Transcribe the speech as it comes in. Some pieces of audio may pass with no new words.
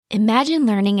Imagine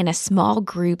learning in a small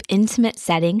group, intimate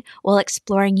setting while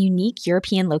exploring unique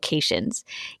European locations.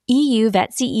 EU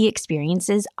Vet CE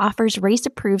Experiences offers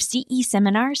race-approved CE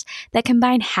seminars that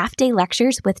combine half-day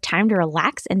lectures with time to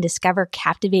relax and discover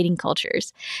captivating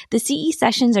cultures. The CE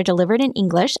sessions are delivered in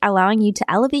English, allowing you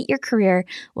to elevate your career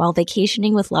while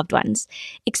vacationing with loved ones.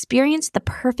 Experience the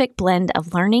perfect blend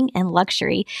of learning and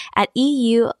luxury at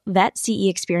EU Vet CE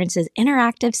Experiences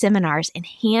interactive seminars in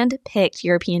hand-picked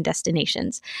European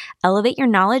destinations. Elevate your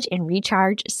knowledge and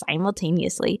recharge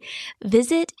simultaneously.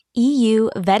 Visit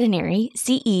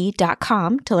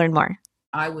euveterinaryce.com to learn more.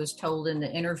 I was told in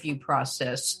the interview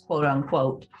process, quote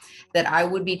unquote, that I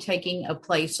would be taking a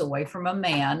place away from a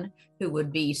man who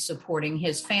would be supporting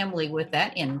his family with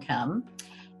that income,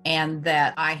 and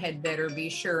that I had better be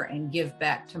sure and give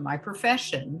back to my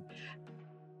profession.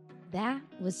 That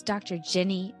was Dr.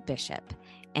 Genie Bishop.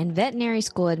 And veterinary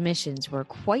school admissions were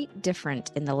quite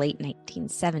different in the late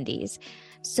 1970s.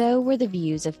 So were the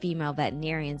views of female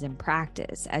veterinarians in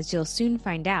practice, as you'll soon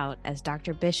find out as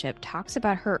Dr. Bishop talks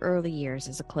about her early years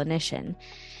as a clinician.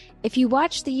 If you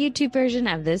watch the YouTube version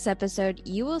of this episode,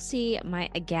 you will see my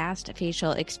aghast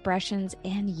facial expressions,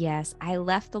 and yes, I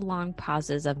left the long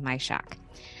pauses of my shock.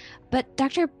 But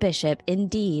Dr. Bishop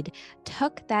indeed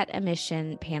took that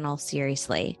admission panel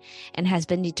seriously and has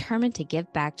been determined to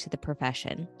give back to the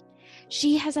profession.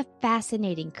 She has a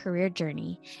fascinating career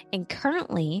journey, and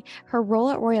currently her role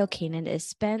at Royal Canin is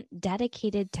spent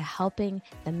dedicated to helping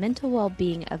the mental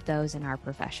well-being of those in our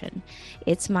profession.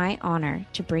 It's my honor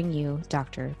to bring you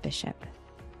Dr. Bishop.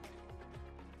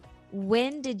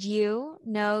 When did you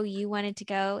know you wanted to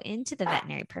go into the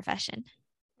veterinary profession?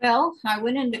 Well, I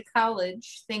went into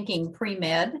college thinking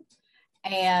pre-med,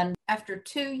 and after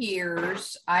 2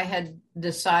 years, I had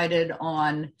decided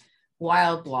on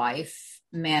wildlife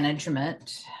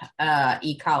management,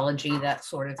 ecology, that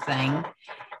sort of thing.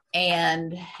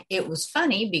 And it was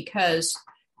funny because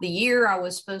the year I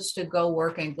was supposed to go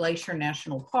work in Glacier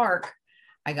National Park,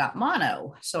 I got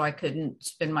mono, so I couldn't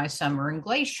spend my summer in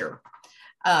Glacier.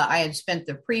 I had spent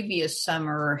the previous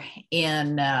summer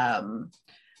in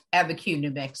Abiquiu,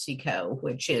 New Mexico,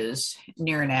 which is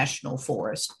near a national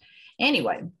forest.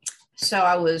 Anyway, so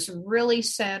I was really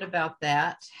sad about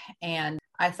that. And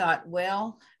I thought,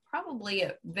 well, probably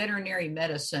a veterinary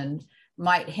medicine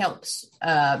might help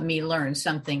me learn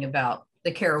something about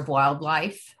the care of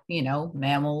wildlife,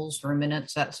 mammals,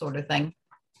 ruminants, that sort of thing.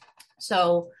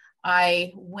 So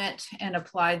I went and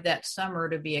applied that summer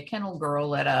to be a kennel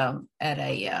girl at a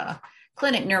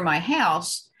clinic near my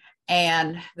house.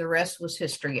 And the rest was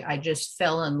history. I just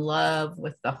fell in love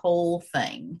with the whole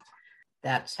thing.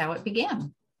 That's how it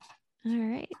began. All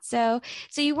right. So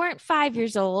you weren't 5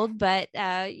 years old, but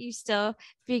you still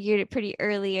figured it pretty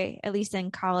early, at least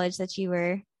in college, that you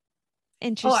were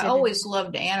interested. I always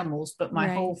loved animals, but my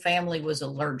whole family was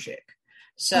allergic.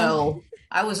 So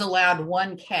I was allowed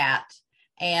one cat,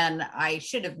 and I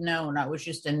should have known. I was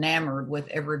just enamored with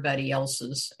everybody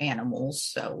else's animals.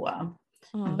 So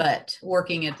but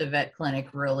working at the vet clinic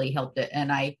really helped it.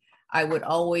 And I would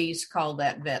always call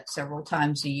that vet several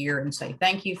times a year and say,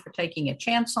 thank you for taking a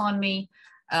chance on me.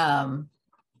 And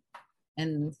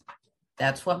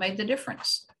that's what made the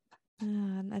difference.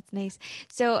 That's nice.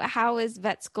 So how was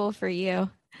vet school for you?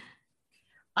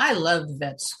 I loved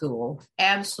vet school.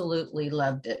 Absolutely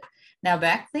loved it. Now,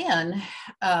 back then,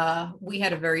 we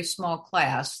had a very small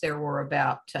class. There were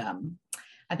about,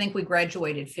 I think we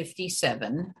graduated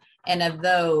 57. And of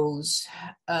those,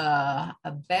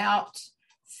 about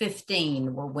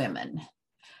 15 were women.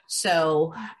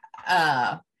 So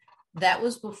that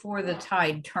was before the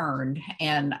tide turned.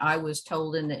 And I was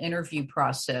told in the interview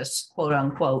process, quote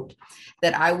unquote,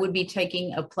 that I would be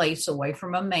taking a place away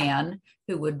from a man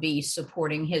who would be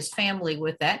supporting his family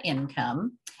with that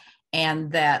income,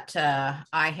 and that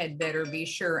I had better be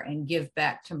sure and give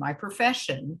back to my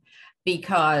profession,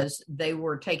 because they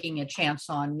were taking a chance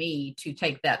on me to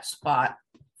take that spot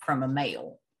from a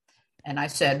male. And I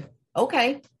said,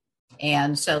 okay.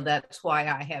 And so that's why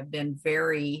I have been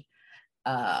very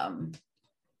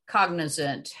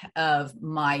cognizant of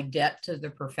my debt to the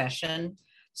profession.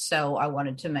 So I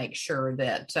wanted to make sure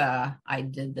that I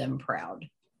did them proud.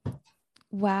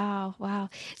 Wow.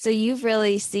 So you've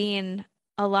really seen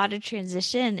a lot of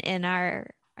transition in our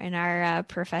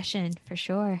profession, for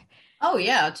sure. Oh,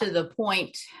 yeah, to the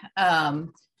point,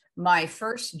 my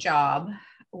first job,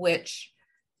 which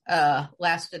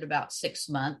lasted about 6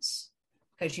 months,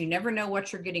 because you never know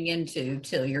what you're getting into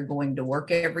till you're going to work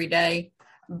every day.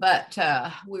 But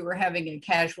we were having a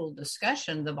casual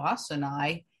discussion, the boss and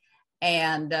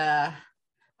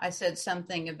I said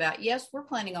something about, yes, we're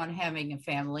planning on having a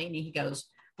family. And he goes,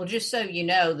 well, just so you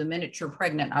know, the minute you're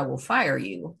pregnant, I will fire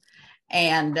you.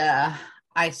 And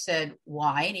I said,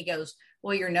 why? And he goes,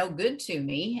 well, you're no good to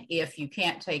me if you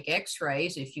can't take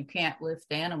x-rays, if you can't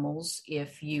lift animals,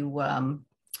 if you,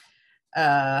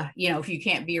 if you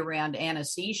can't be around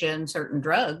anesthesia and certain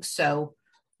drugs. So,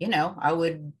 I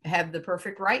would have the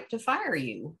perfect right to fire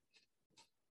you.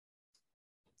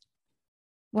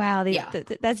 Wow.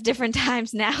 That's different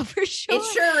times now for sure. It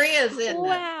sure is, isn't it?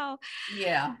 Wow.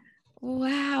 Yeah.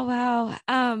 Wow.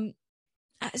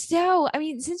 So,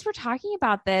 since we're talking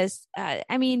about this,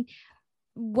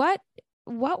 what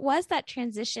was that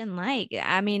transition like?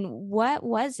 What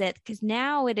was it? Because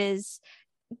now it is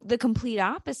the complete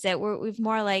opposite, where we've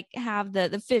more like have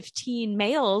the 15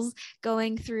 males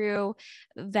going through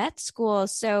vet school.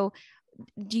 So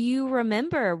do you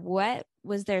remember,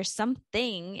 was there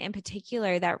something in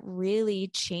particular that really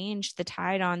changed the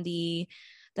tide on the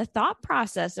thought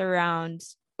process around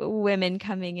women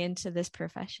coming into this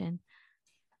profession?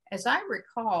 As I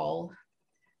recall,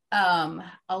 a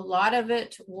lot of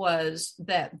it was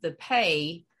that the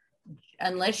pay,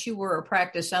 unless you were a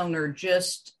practice owner,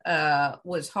 just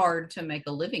was hard to make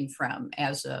a living from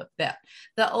as a vet.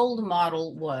 The old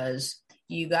model was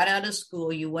you got out of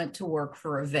school, you went to work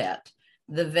for a vet.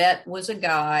 The vet was a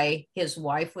guy, his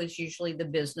wife was usually the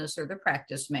business or the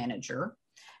practice manager.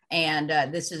 And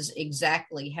this is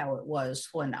exactly how it was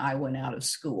when I went out of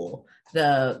school.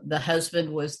 The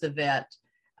husband was the vet.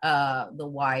 The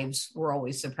wives were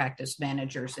always the practice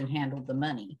managers and handled the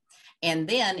money. And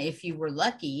then if you were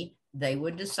lucky, they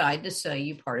would decide to sell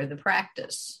you part of the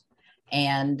practice.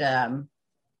 And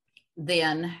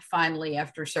then finally,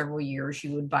 after several years,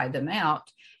 you would buy them out.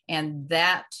 And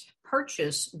that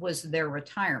purchase was their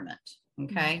retirement.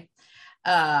 Okay.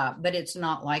 But it's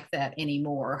not like that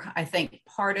anymore. I think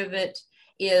part of it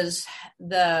is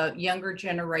the younger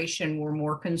generation were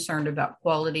more concerned about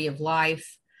quality of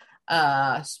life,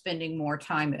 spending more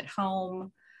time at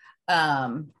home,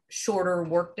 shorter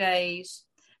work days.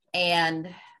 And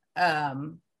I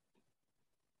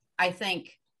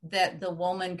think that the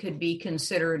woman could be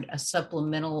considered a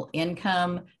supplemental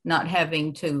income, not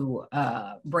having to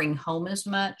bring home as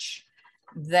much.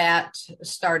 That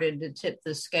started to tip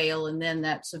the scale. And then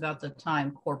that's about the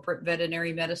time corporate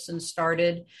veterinary medicine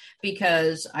started,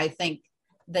 because I think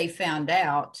they found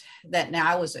out that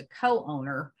now I was a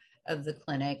co-owner of the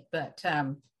clinic, but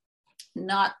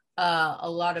not a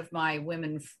lot of my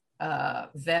women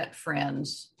vet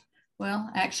friends. Well,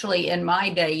 actually, in my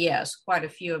day, yes, quite a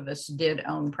few of us did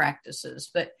own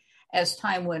practices. But as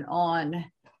time went on,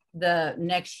 the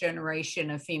next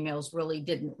generation of females really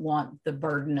didn't want the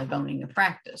burden of owning a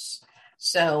practice.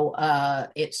 So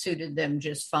it suited them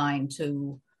just fine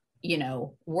to,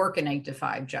 work an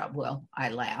 8-to-5 job. Well, I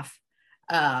laugh.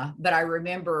 But I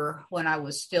remember when I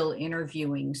was still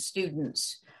interviewing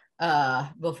students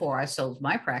before I sold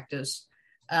my practice,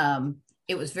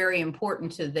 it was very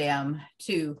important to them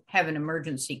to have an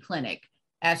emergency clinic.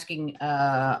 Asking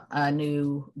a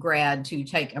new grad to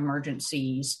take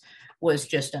emergencies was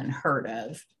just unheard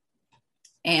of.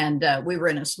 And we were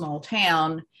in a small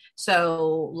town.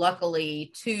 So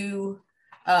luckily 2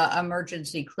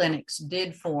 emergency clinics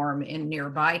did form in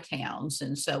nearby towns.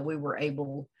 And so we were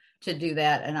able to do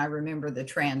that. And I remember the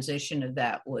transition of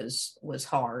that was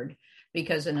hard,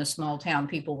 because in a small town,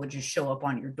 people would just show up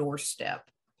on your doorstep.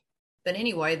 But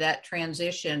anyway, that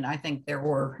transition, I think there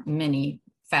were many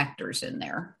factors in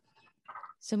there.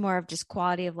 So more of just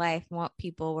quality of life and what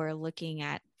people were looking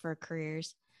at for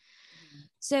careers.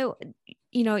 So,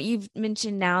 you've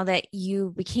mentioned now that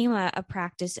you became a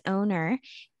practice owner,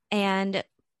 and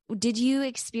did you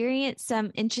experience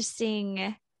some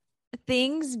interesting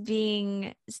things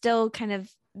being still kind of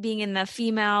being in the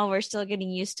female? We're still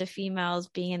getting used to females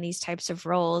being in these types of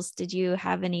roles. Did you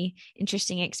have any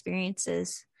interesting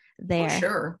experiences there? Oh,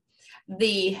 sure.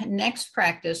 The next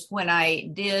practice, when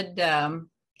I did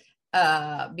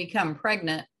become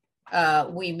pregnant,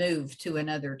 we moved to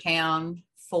another town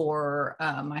for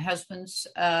my husband's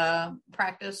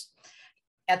practice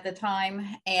at the time.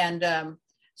 And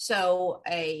so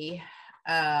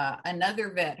another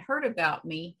vet heard about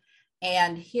me,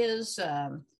 and his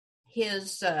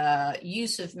use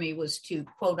of me was to,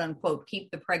 quote unquote,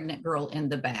 keep the pregnant girl in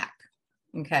the back.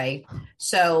 Okay.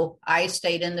 So I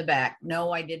stayed in the back.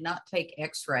 No, I did not take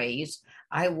x-rays.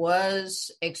 I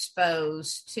was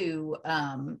exposed to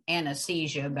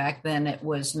anesthesia. Back then it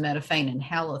was methamphetamine and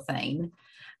halothane,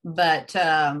 but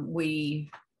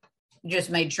we just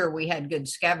made sure we had good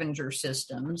scavenger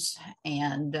systems,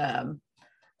 and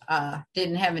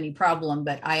didn't have any problem.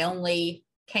 But I only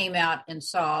came out and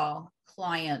saw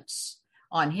clients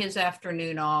on his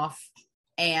afternoon off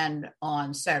and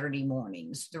on Saturday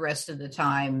mornings. The rest of the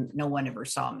time, no one ever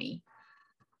saw me.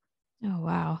 Oh,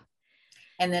 wow.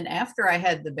 And then after I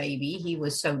had the baby, he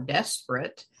was so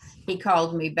desperate, he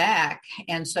called me back.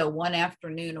 And so one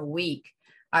afternoon a week,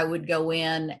 I would go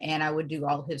in and I would do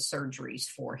all his surgeries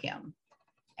for him.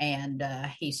 And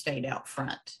he stayed out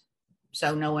front.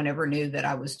 So no one ever knew that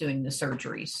I was doing the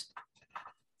surgeries.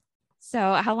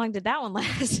 So how long did that one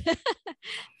last?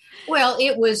 Well,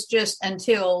 it was just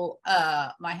until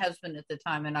my husband at the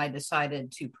time and I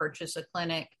decided to purchase a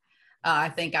clinic. I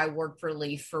think I worked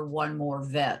really for one more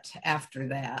vet after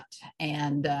that.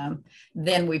 And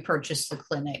then we purchased the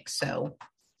clinic. So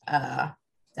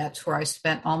that's where I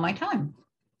spent all my time.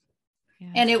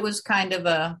 Yeah. And it was kind of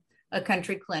a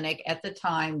country clinic at the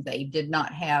time. They did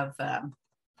not have,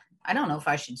 I don't know if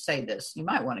I should say this. You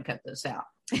might want to cut this out.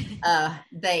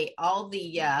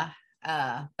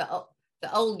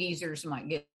 The old geezers might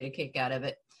get a kick out of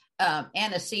it.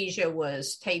 Anesthesia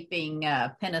was taping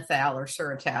pentothal or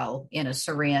Surotal in a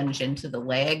syringe into the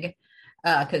leg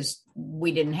because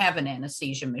we didn't have an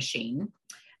anesthesia machine.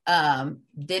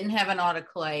 Didn't have an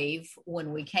autoclave.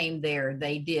 When we came there,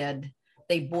 they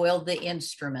boiled the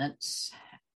instruments.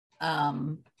 There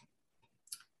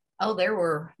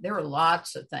were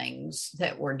lots of things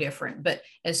that were different. But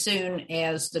as soon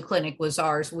as the clinic was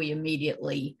ours, we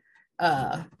immediately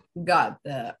got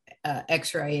the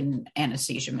X-ray and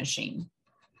anesthesia machine.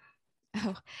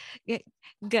 Oh,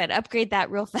 good. Upgrade that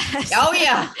real fast. Oh,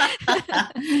 yeah.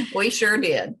 We sure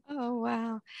did.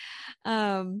 Oh,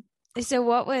 wow. So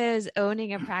what was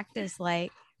owning a practice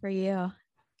like for you?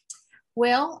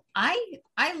 Well, I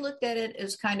looked at it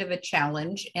as kind of a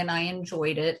challenge, and I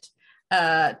enjoyed it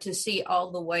to see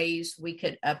all the ways we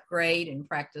could upgrade and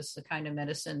practice the kind of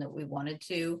medicine that we wanted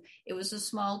to. It was a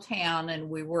small town, and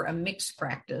we were a mixed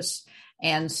practice.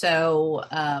 And so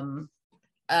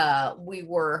we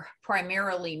were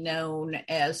primarily known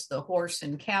as the horse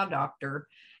and cow doctor,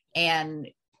 and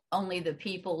only the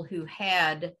people who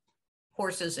had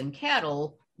horses and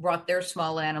cattle brought their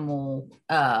small animals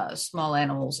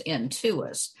into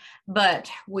us. But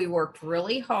we worked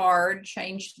really hard,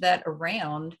 changed that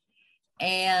around.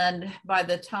 And by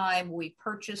the time we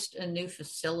purchased a new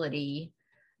facility,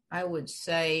 I would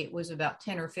say it was about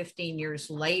 10 or 15 years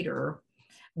later,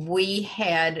 we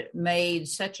had made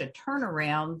such a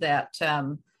turnaround that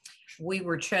we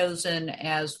were chosen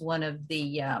as one of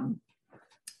the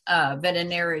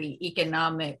veterinary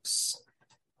economics,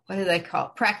 what do they call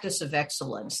it? Practice of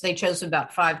excellence. They chose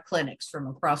about 5 clinics from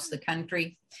across the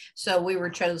country. So we were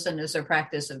chosen as a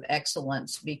practice of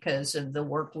excellence because of the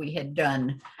work we had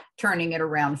done, turning it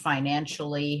around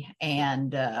financially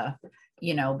and,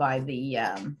 by the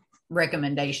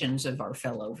recommendations of our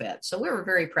fellow vets. So we were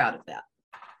very proud of that.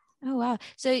 Oh, wow.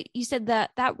 So you said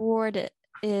that award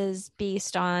is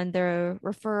based on the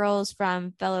referrals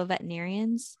from fellow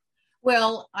veterinarians?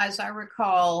 Well, as I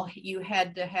recall, you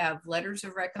had to have letters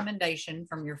of recommendation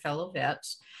from your fellow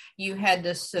vets. You had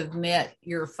to submit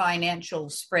your financial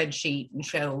spreadsheet and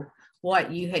show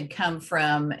what you had come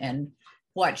from and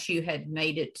what you had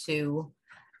made it to.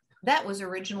 That was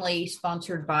originally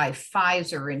sponsored by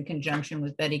Pfizer in conjunction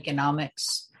with Vet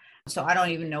Economics. So I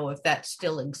don't even know if that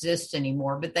still exists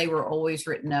anymore, but they were always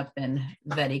written up in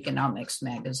Vet Economics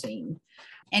magazine.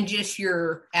 And just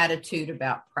your attitude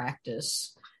about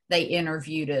practice. They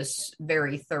interviewed us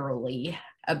very thoroughly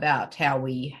about how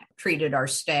we treated our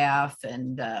staff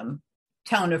and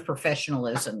tone of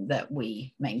professionalism that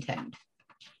we maintained.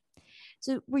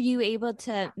 So were you able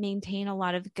to maintain a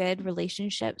lot of good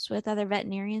relationships with other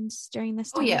veterinarians during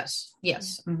this time? Oh, yes.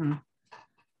 Yes. Yeah. Mm-hmm.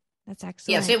 That's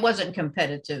excellent. Yes, it wasn't a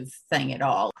competitive thing at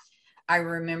all. I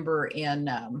remember in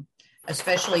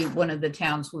especially one of the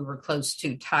towns we were close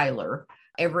to, Tyler,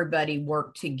 everybody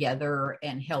worked together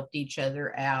and helped each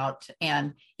other out.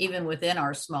 And even within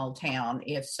our small town,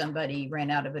 if somebody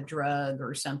ran out of a drug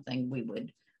or something, we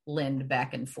would lend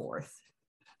back and forth.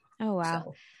 Oh, wow.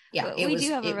 So, yeah, we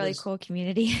do have a really cool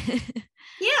community.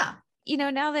 Yeah.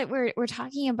 Now that we're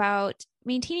talking about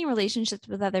maintaining relationships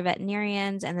with other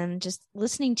veterinarians and then just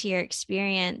listening to your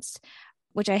experience,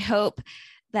 which I hope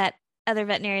that other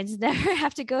veterinarians never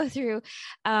have to go through.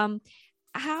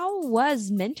 How was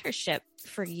mentorship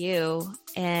for you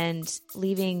and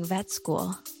leaving vet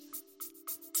school?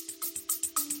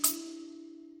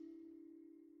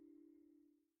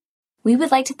 We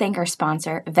would like to thank our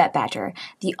sponsor, VetBadger,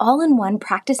 the all-in-one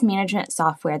practice management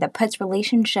software that puts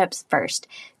relationships first.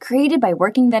 Created by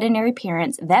working veterinary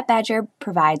parents, VetBadger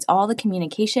provides all the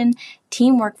communication,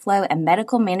 team workflow, and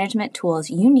medical management tools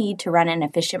you need to run an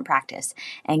efficient practice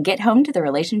and get home to the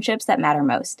relationships that matter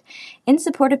most. In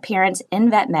support of parents in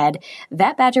vet med,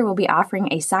 Vet Badger will be offering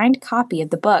a signed copy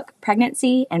of the book,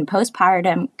 Pregnancy and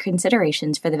Postpartum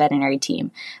Considerations for the Veterinary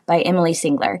Team by Emily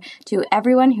Singler to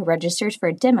everyone who registers for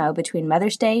a demo between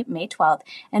Mother's Day, May 12th,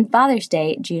 and Father's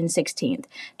Day, June 16th.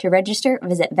 To register,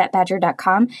 visit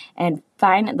vetbadger.com and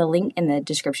find the link in the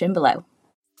description below.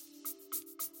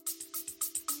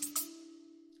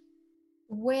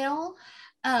 Well,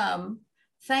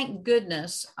 thank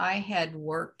goodness I had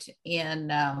worked in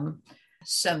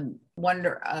some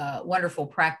wonderful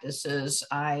practices.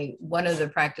 One of the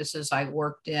practices I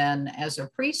worked in as a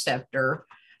preceptor,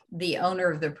 the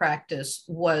owner of the practice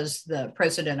was the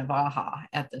president of AHA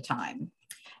at the time.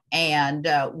 And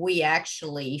we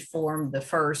actually formed the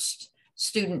first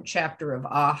student chapter of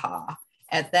AHA.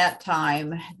 At that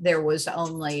time, there was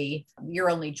your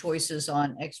only choices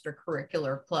on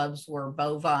extracurricular clubs were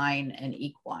bovine and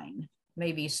equine,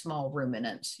 maybe small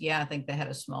ruminants. Yeah, I think they had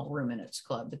a small ruminants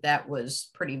club, but that was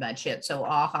pretty much it. So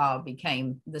AHA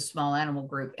became the small animal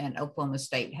group, and Oklahoma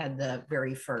State had the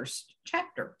very first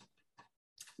chapter.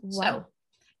 Wow. So,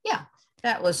 yeah,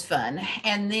 that was fun.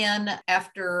 And then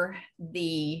after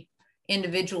the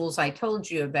individuals I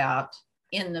told you about,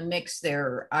 in the mix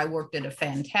there, I worked at a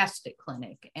fantastic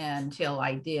clinic until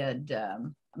I did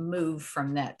move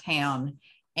from that town.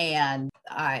 And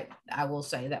I will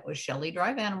say that was Shelley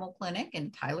Drive Animal Clinic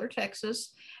in Tyler,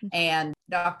 Texas. And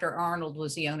Dr. Arnold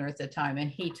was the owner at the time, and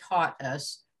he taught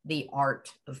us the art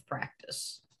of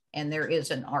practice. And there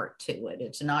is an art to it.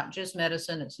 It's not just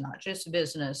medicine. It's not just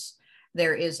business.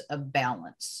 There is a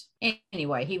balance.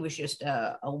 Anyway, he was just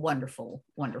a wonderful,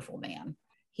 wonderful man.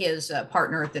 His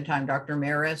partner at the time, Dr.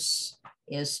 Maris,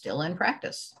 is still in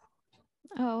practice.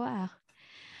 Oh, wow.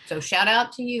 So shout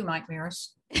out to you, Mike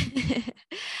Maris.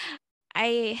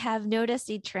 I have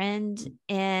noticed a trend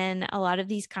in a lot of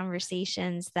these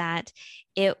conversations that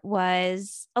it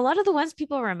was a lot of the ones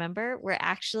people remember were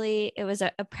actually, it was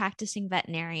a practicing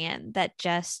veterinarian that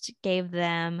just gave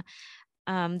them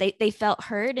they felt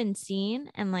heard and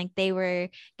seen, and like they were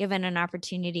given an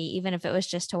opportunity, even if it was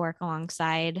just to work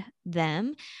alongside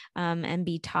them and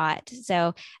be taught.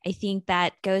 So I think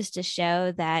that goes to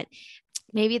show that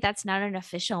maybe that's not an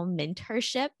official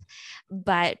mentorship,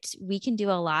 but we can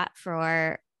do a lot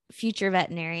for future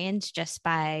veterinarians just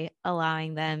by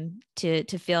allowing them to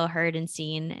feel heard and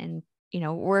seen, and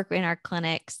work in our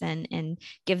clinics and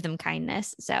give them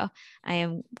kindness. So I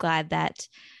am glad that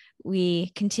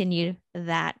we continue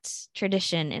that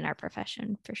tradition in our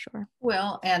profession for sure.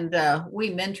 Well, and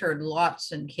we mentored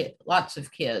lots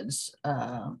of kids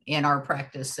in our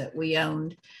practice that we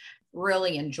owned.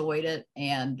 Really enjoyed it.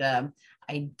 And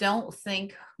I don't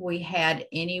think we had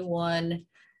anyone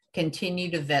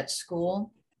continue to vet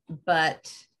school,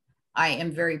 but I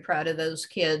am very proud of those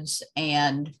kids.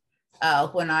 And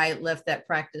when I left that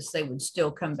practice, they would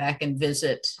still come back and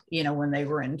visit, when they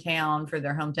were in town for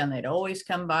their hometown. They'd always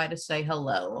come by to say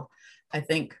hello. I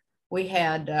think we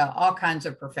had all kinds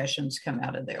of professions come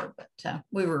out of there, but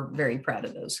we were very proud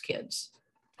of those kids.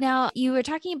 Now, you were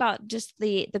talking about just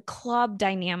the club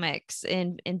dynamics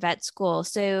in vet school.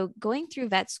 So going through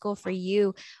vet school for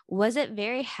you, was it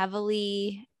very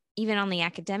heavily, even on the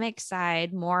academic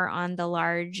side, more on the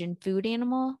large and food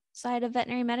animal side of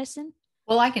veterinary medicine?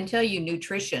 Well, I can tell you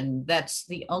nutrition, that's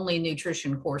the only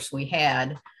nutrition course we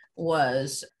had,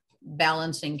 was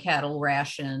balancing cattle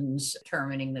rations,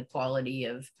 determining the quality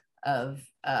of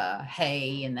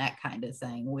hay and that kind of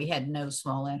thing. We had no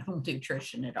small animal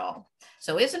nutrition at all.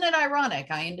 So isn't it ironic?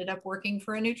 I ended up working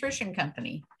for a nutrition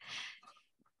company.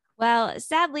 Well,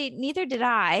 sadly, neither did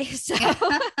I. So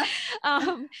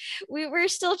we were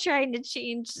still trying to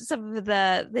change some of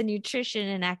the nutrition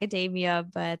in academia,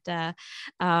 but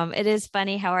it is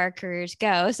funny how our careers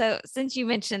go. So since you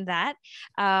mentioned that,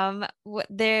 what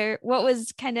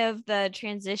was kind of the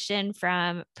transition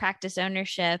from practice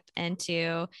ownership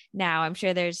into now? I'm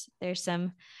sure there's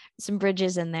some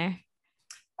bridges in there.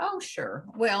 Oh, sure.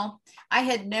 Well, I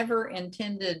had never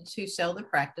intended to sell the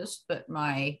practice, but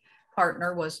my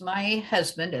partner was my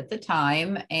husband at the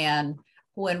time. And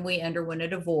when we underwent a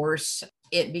divorce,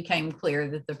 it became clear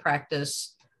that the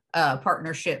practice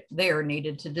partnership there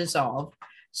needed to dissolve.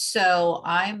 So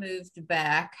I moved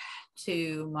back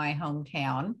to my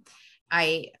hometown.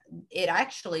 It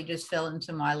actually just fell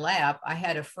into my lap. I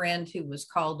had a friend who was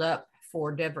called up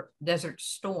for Desert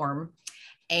Storm,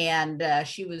 and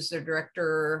she was the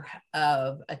director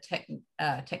of a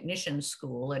technician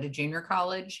school at a junior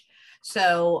college.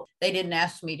 So they didn't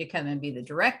ask me to come and be the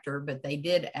director, but they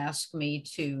did ask me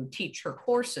to teach her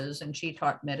courses, and she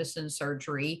taught medicine,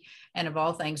 surgery, and of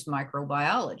all things,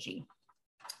 microbiology.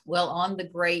 Well, on the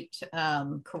great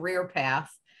career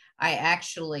path, I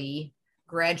actually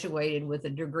graduated with a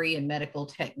degree in medical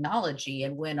technology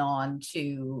and went on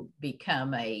to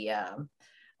become a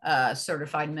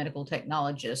certified medical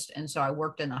technologist. And so I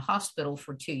worked in a hospital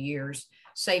for 2 years,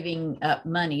 saving up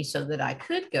money so that I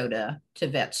could go to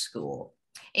vet school.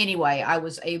 Anyway, I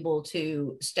was able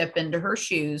to step into her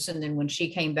shoes. And then when she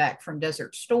came back from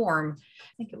Desert Storm, I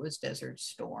think it was Desert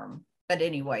Storm, but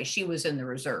anyway, she was in the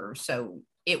reserve. So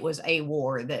it was a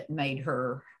war that made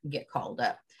her get called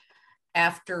up.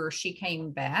 After she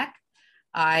came back,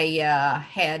 I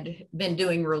had been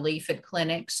doing relief at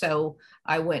clinics. So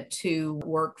I went to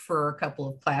work for a couple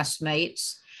of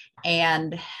classmates.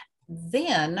 And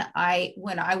then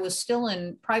when I was still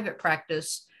in private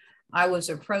practice, I was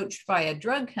approached by a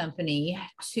drug company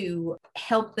to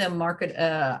help them market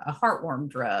a heartworm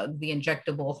drug, the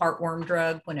injectable heartworm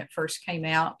drug when it first came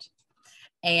out.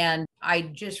 And I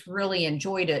just really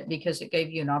enjoyed it because it gave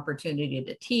you an opportunity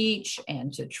to teach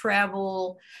and to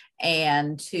travel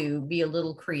and to be a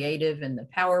little creative in the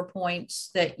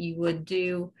PowerPoints that you would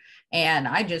do. And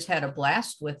I just had a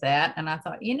blast with that. And I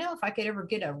thought, if I could ever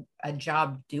get a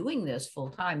job doing this full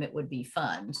time, it would be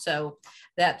fun. So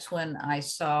that's when I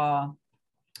saw,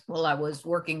 while I was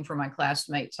working for my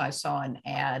classmates, I saw an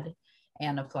ad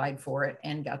and applied for it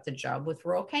and got the job with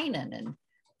Royal Canin. And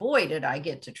boy, did I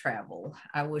get to travel.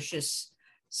 I was just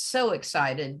so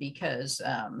excited because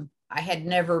I had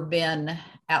never been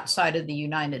outside of the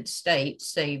United States,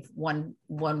 save one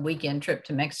weekend trip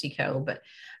to Mexico, but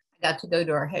I got to go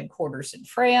to our headquarters in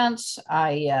France.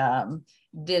 I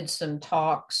did some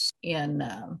talks in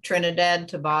Trinidad,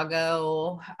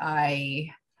 Tobago.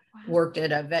 I worked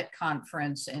at a vet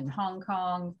conference in Hong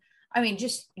Kong. I mean,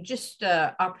 just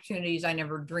opportunities I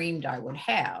never dreamed I would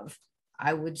have.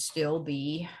 I would still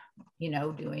be,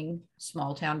 doing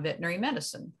small town veterinary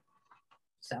medicine.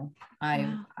 So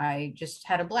I just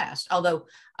had a blast. Although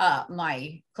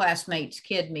my classmates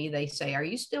kid me, they say, "Are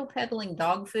you still peddling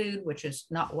dog food?" Which is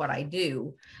not what I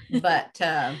do, but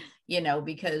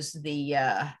because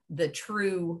the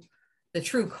true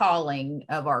calling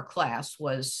of our class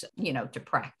was, to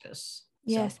practice.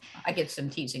 Yes, so I get some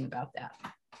teasing about that.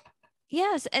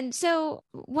 Yes, and so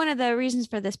one of the reasons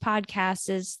for this podcast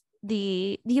is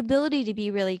the ability to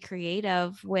be really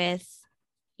creative with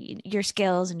your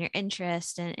skills and your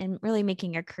interest and really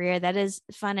making a career that is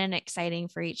fun and exciting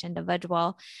for each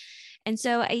individual. And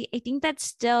so I think that's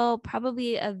still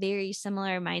probably a very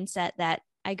similar mindset that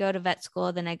I go to vet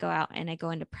school, then I go out and I go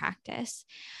into practice.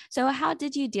 So how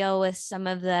did you deal with some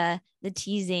of the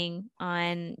teasing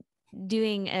on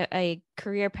doing a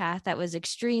career path that was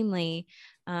extremely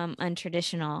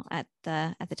untraditional at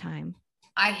the time?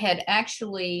 I had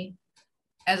actually,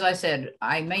 as I said,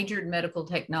 I majored in medical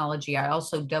technology. I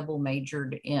also double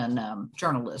majored in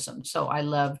journalism. So I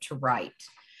love to write.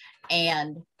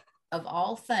 And of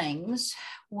all things,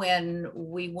 when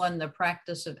we won the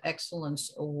Practice of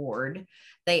Excellence Award,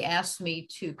 they asked me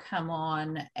to come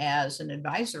on as an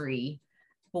advisory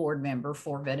board member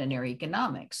for veterinary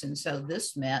economics. And so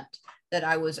this meant that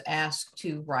I was asked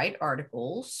to write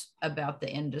articles about the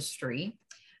industry.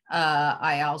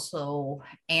 I also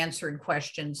answered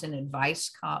questions in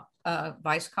advice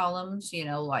columns,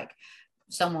 like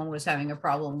someone was having a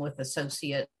problem with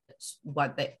associates,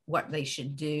 what they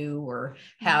should do or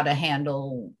how to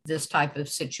handle this type of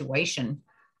situation.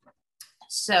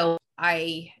 So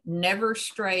I never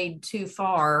strayed too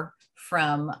far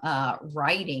from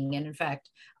writing. And in fact,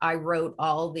 I wrote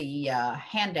all the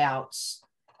handouts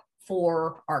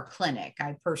for our clinic.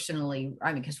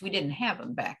 Because we didn't have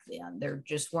them back then. There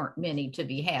just weren't many to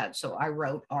be had. So I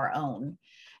wrote our own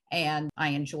and I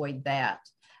enjoyed that.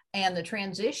 And the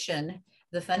transition,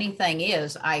 the funny thing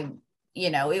is,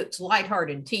 it's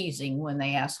lighthearted teasing when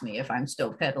they ask me if I'm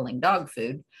still peddling dog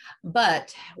food.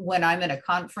 But when I'm at a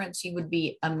conference, you would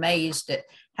be amazed at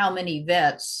how many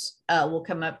vets will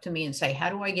come up to me and say, "How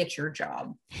do I get your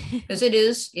job?" Because it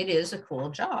is a cool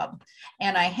job.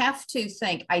 And I have to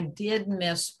think I did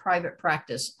miss private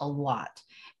practice a lot.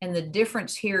 And the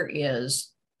difference here is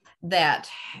that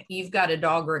you've got a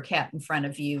dog or a cat in front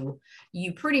of you,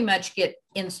 you pretty much get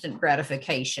instant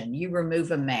gratification. You remove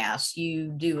a mass, you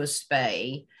do a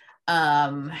spay,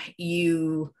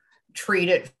 you treat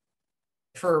it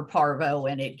for parvo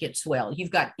and it gets well. You've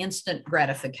got instant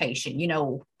gratification,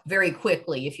 very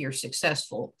quickly if you're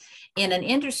successful. In an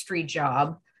industry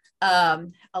job, A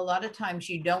lot of times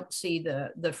you don't see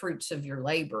the fruits of your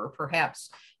labor. Perhaps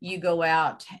you go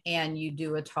out and you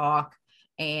do a talk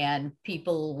and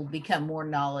people will become more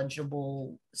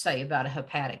knowledgeable, say, about a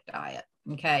hepatic diet.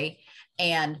 Okay.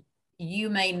 And you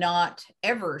may not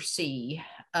ever see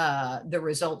the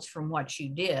results from what you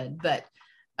did, but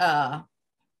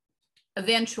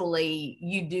eventually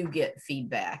you do get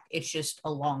feedback. It's just a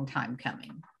long time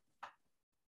coming.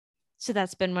 So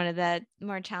that's been one of the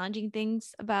more challenging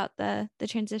things about the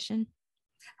transition.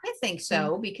 I think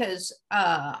so, because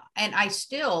and I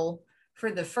still,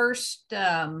 for the first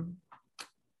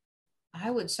I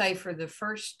would say for the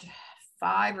first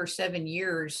 5 or 7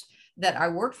 years that I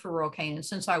worked for Royal Canin,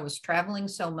 since I was traveling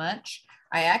so much,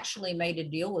 I actually made a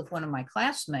deal with one of my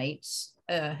classmates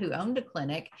who owned a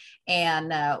clinic,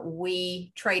 and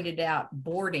we traded out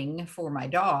boarding for my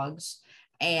dogs.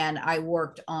 And I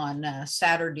worked on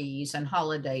Saturdays and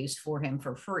holidays for him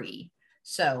for free.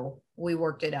 So we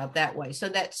worked it out that way. So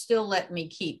that still let me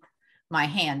keep my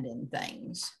hand in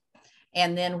things.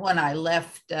 And then when I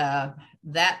left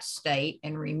that state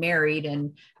and remarried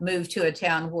and moved to a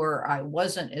town where I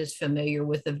wasn't as familiar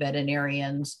with the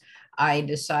veterinarians, I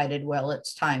decided, well,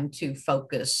 it's time to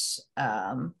focus,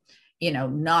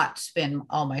 not spend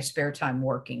all my spare time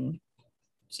working.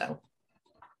 So.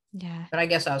 Yeah. But I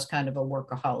guess I was kind of a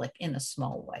workaholic in a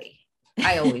small way.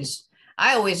 I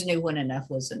always knew when enough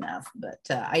was enough, but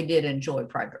I did enjoy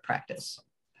private practice.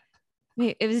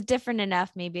 It was different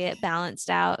enough. Maybe it balanced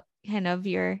out kind of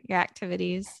your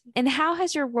activities. And how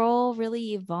has your role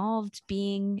really evolved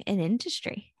being in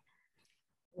industry?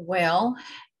 Well,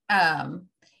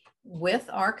 with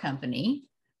our company,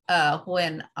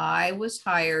 when I was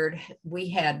hired, we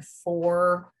had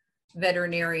 4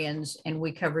 veterinarians and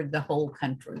we covered the whole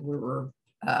country. We were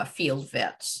field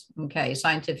vets, okay,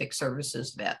 scientific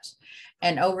services vets.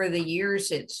 And over the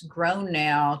years, it's grown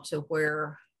now to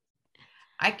where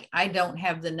I don't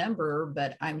have the number,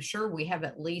 but I'm sure we have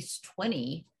at least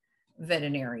 20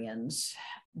 veterinarians.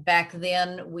 Back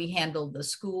then, we handled the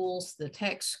schools, the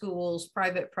tech schools,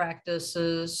 private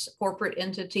practices, corporate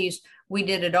entities. We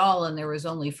did it all, and there was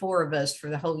only 4 of us for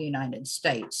the whole United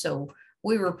States. So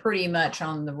we were pretty much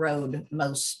on the road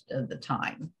most of the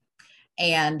time.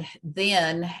 And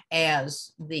then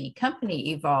as the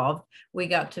company evolved, we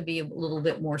got to be a little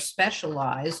bit more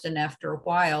specialized. And after a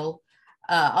while,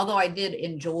 although I did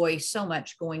enjoy so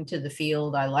much going to the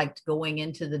field, I liked going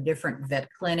into the different vet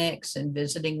clinics and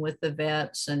visiting with the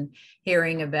vets and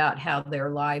hearing about how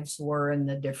their lives were in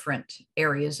the different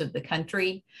areas of the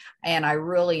country. And I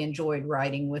really enjoyed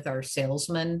riding with our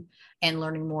salesmen and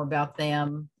learning more about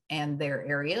them and their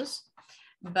areas.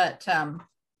 But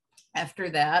after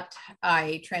that,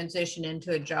 I transitioned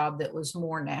into a job that was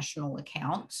more national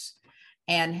accounts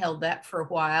and held that for a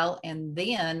while. And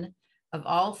then, of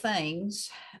all things,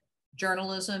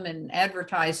 journalism and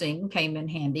advertising came in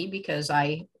handy because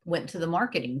I went to the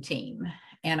marketing team.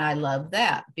 And I love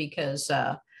that because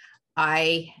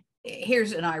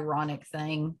here's an ironic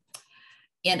thing.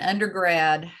 In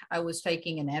undergrad, I was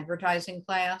taking an advertising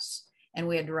class, and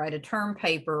we had to write a term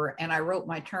paper, and I wrote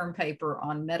my term paper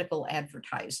on medical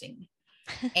advertising.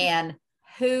 And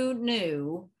who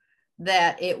knew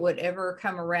that it would ever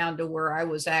come around to where I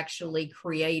was actually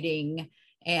creating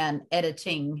and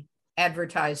editing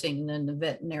advertising in the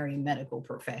veterinary medical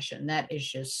profession? That is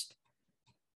just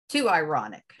too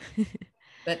ironic.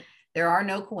 But there are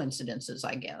no coincidences,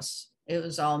 I guess. It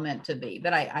was all meant to be.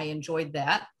 But I enjoyed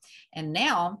that. And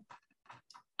now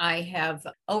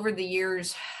over the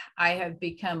years, I have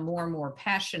become more and more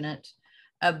passionate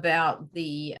about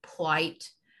the plight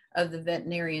of the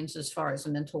veterinarians as far as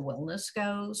mental wellness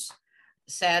goes.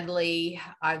 Sadly,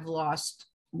 I've lost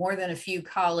more than a few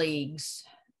colleagues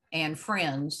and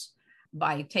friends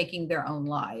by taking their own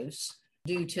lives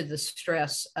due to the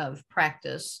stress of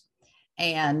practice.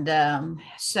 And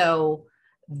so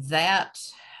that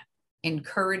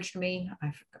encouraged me.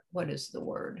 What is the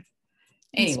word?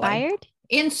 Anyway,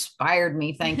 inspired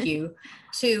me, thank you,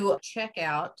 to check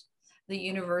out the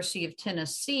University of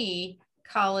Tennessee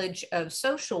College of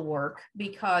Social Work,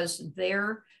 because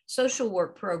their social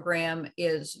work program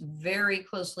is very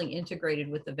closely integrated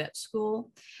with the vet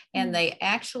school. And they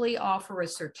actually offer a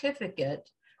certificate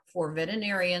for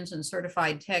veterinarians and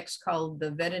certified techs called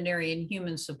the Veterinarian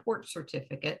Human Support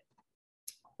Certificate,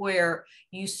 where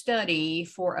you study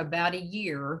for about a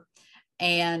year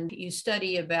and you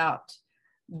study about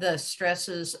the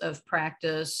stresses of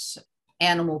practice,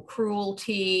 animal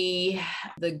cruelty,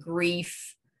 the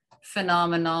grief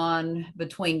phenomenon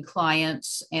between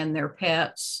clients and their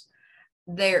pets,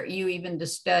 there, you even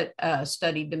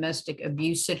study domestic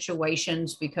abuse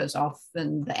situations, because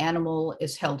often the animal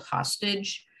is held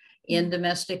hostage in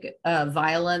domestic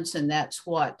violence, and that's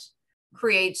what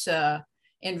creates a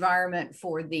environment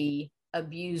for the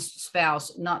abused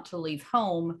spouse not to leave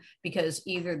home, because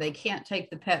either they can't take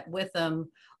the pet with them,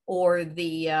 or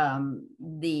the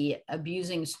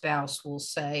abusing spouse will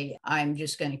say, I'm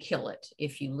just going to kill it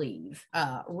if you leave.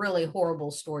 Really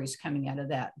horrible stories coming out of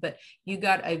that. But you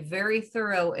got a very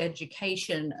thorough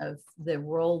education of the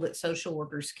role that social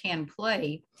workers can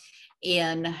play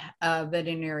in a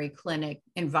veterinary clinic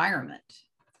environment.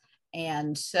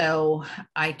 And so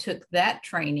I took that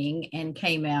training and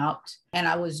came out, and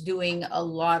I was doing a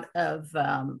lot of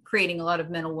creating a lot of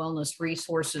mental wellness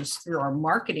resources through our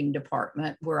marketing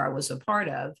department, where I was a part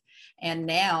of. And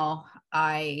now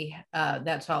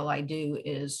that's all I do,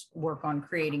 is work on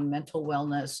creating mental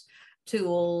wellness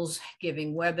tools,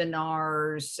 giving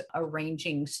webinars,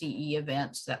 arranging CE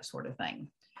events, that sort of thing.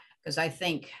 Because I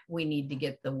think we need to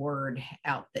get the word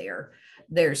out there.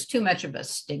 There's too much of a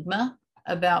stigma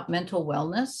about mental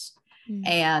wellness,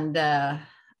 and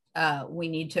we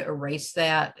need to erase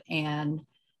that and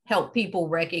help people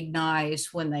recognize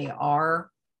when they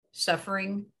are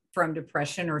suffering from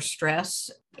depression or stress,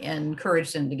 and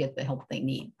encourage them to get the help they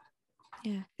need.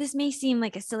 Yeah. This may seem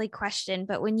like a silly question,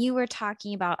 but when you were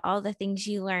talking about all the things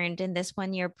you learned in this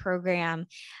 1-year program,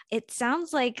 it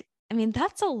sounds like, I mean,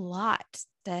 that's a lot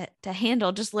to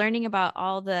handle, just learning about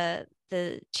all the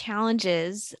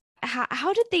challenges.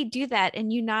 How did they do that?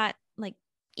 And you not like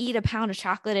eat a pound of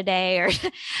chocolate a day, or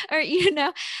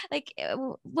like,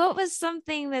 what was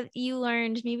something that you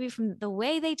learned maybe from the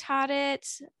way they taught it?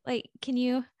 Like, can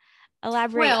you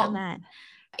elaborate on that?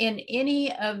 In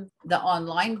any of the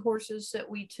online courses that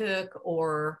we took,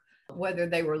 or whether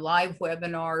they were live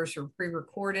webinars or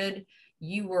pre-recorded,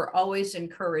 you were always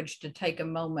encouraged to take a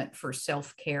moment for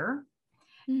self-care.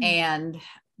 And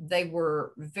they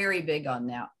were very big on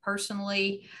that.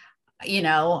 Personally,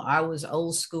 I was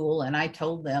old school, and I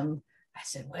told them, I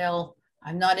said, well,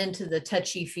 I'm not into the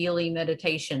touchy-feely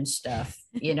meditation stuff.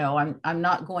 I'm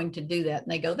not going to do that.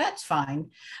 And they go, that's fine.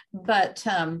 But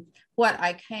what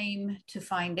I came to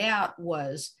find out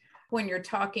was, when you're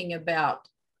talking about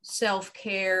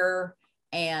self-care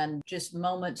and just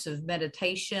moments of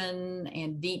meditation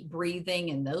and deep breathing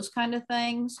and those kind of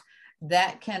things,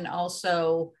 that can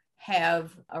also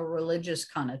have a religious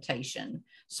connotation.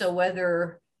 So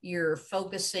whether you're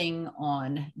focusing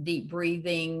on deep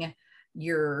breathing,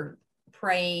 you're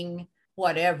praying,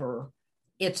 whatever,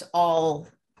 it's all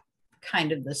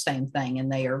kind of the same thing.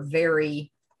 And they are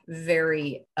very,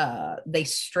 very, they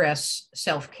stress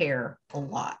self-care a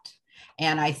lot.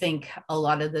 And I think a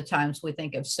lot of the times we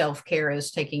think of self-care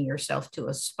as taking yourself to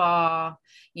a spa,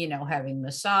 having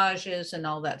massages and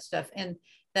all that stuff. And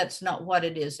that's not what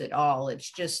it is at all. It's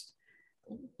just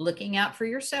looking out for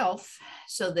yourself,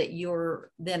 so that you're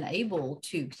then able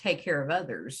to take care of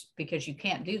others, because you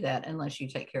can't do that unless you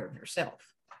take care of yourself.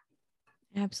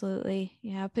 Absolutely.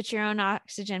 Yeah. Put your own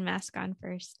oxygen mask on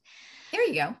first. There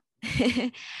you go.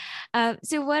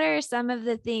 So what are some of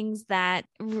the things that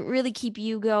really keep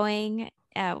you going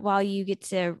while you get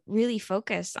to really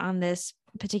focus on this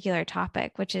particular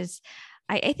topic, which is,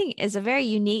 I think, is a very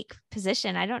unique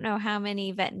position. I don't know how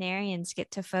many veterinarians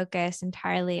get to focus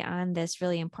entirely on this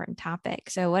really important topic.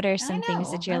 So what are some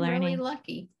things that you're learning? I'm really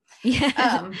lucky.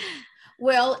 Yeah.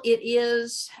 Well, it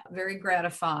is very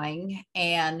gratifying,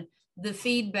 and the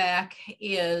feedback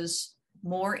is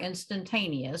more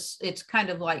instantaneous. It's kind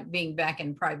of like being back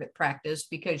in private practice,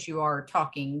 because you are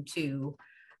talking to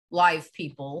live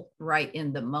people right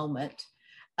in the moment.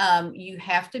 You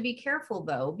have to be careful,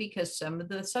 though, because some of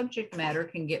the subject matter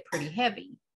can get pretty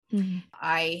heavy.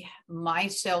 My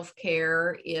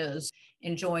self-care is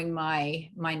enjoying my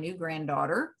new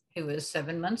granddaughter, who is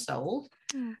 7 months old.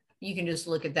 You can just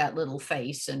look at that little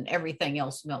face and everything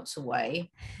else melts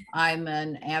away. I'm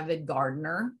an avid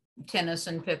gardener, tennis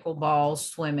and pickleball,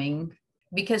 swimming,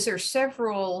 because there's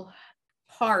several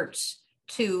parts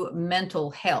to mental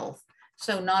health.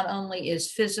 So not only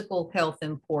is physical health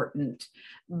important,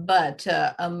 but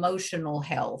emotional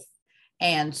health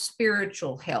and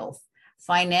spiritual health,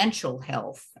 financial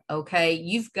health. Okay.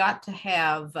 You've got to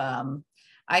have,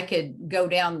 I could go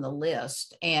down the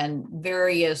list, and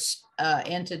various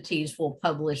entities will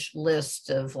publish lists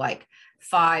of like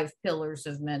 5 pillars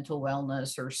of mental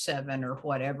wellness, or 7, or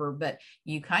whatever, but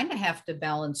you kind of have to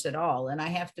balance it all. And I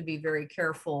have to be very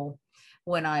careful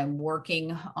when I'm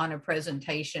working on a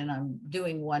presentation. I'm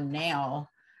doing one now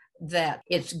that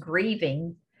it's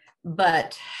grieving,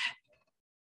 but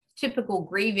typical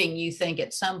grieving, you think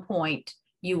at some point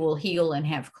you will heal and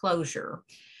have closure.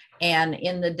 And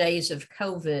in the days of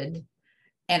COVID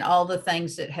and all the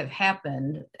things that have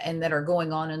happened and that are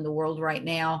going on in the world right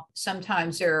now,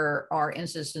 sometimes there are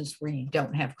instances where you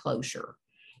don't have closure,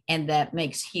 and that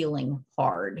makes healing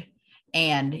hard.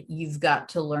 And you've got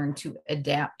to learn to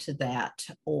adapt to that,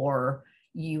 or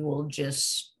you will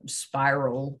just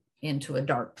spiral into a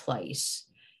dark place.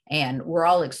 And we're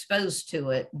all exposed to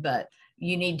it, but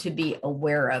you need to be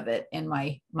aware of it. And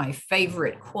my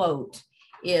favorite quote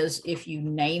is, if you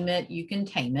name it, you can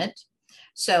tame it.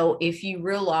 So if you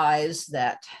realize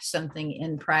that something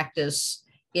in practice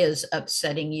is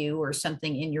upsetting you, or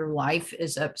something in your life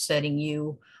is upsetting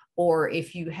you, or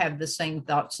if you have the same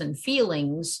thoughts and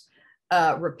feelings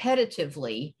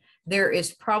repetitively, there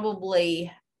is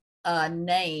probably a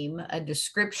name, a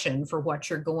description for what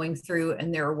you're going through,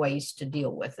 and there are ways to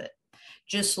deal with it.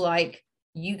 Just like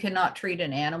you cannot treat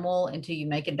an animal until you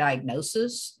make a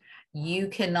diagnosis, you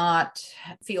cannot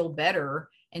feel better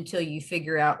until you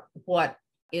figure out what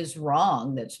is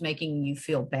wrong that's making you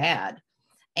feel bad.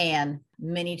 And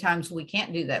many times we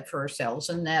can't do that for ourselves.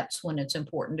 And that's when it's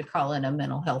important to call in a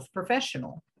mental health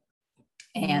professional.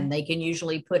 And they can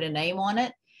usually put a name on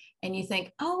it. And you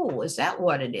think, oh, is that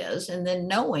what it is? And then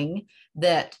knowing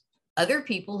that other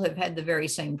people have had the very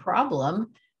same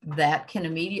problem, that can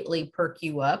immediately perk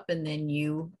you up. And then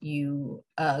you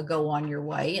go on your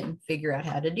way and figure out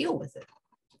how to deal with it.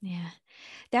 Yeah,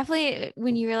 definitely.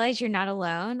 When you realize you're not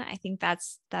alone, I think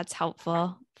that's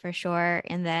helpful for sure.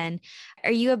 And then,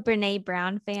 are you a Brene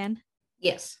Brown fan?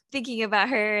 Yes. Thinking about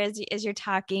her as you're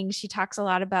talking, she talks a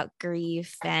lot about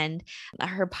grief, and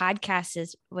her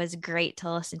podcast was great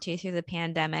to listen to through the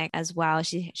pandemic as well.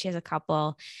 She has a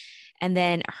couple. And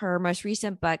then her most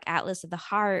recent book, Atlas of the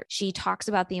Heart, she talks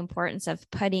about the importance of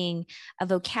putting a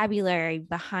vocabulary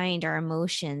behind our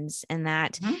emotions, and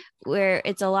that where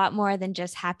it's a lot more than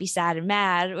just happy, sad, and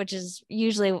mad, which is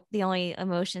usually the only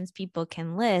emotions people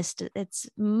can list. It's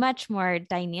much more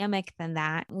dynamic than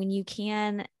that. When you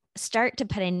can start to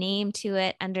put a name to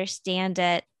it, understand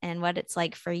it, and what it's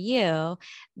like for you,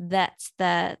 that's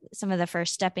some of the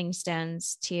first stepping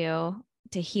stones to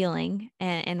healing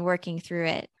and working through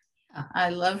it. I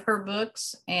love her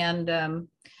books, and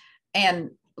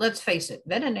let's face it,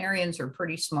 veterinarians are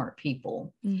pretty smart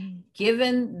people.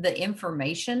 Given the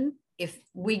information, if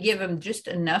we give them just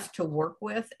enough to work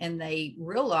with, and they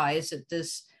realize that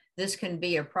this can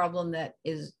be a problem that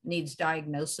needs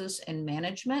diagnosis and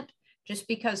management, just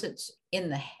because it's in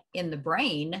the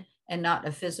brain and not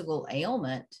a physical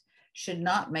ailment, should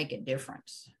not make a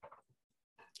difference.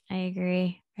 I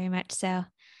agree, very much so.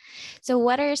 So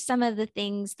what are some of the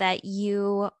things that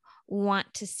you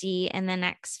want to see in the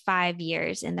next 5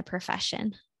 years in the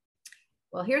profession?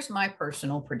 Well, here's my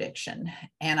personal prediction,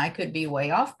 and I could be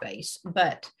way off base,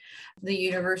 but the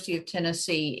University of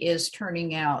Tennessee is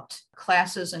turning out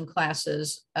classes and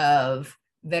classes of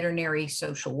veterinary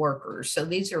social workers. So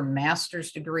these are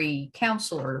master's degree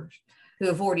counselors who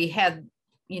have already had,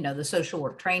 the social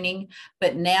work training,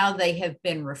 but now they have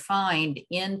been refined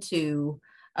into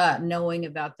knowing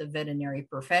about the veterinary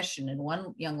profession. And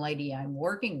one young lady I'm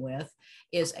working with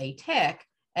is a tech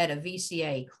at a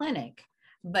VCA clinic,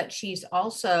 but she's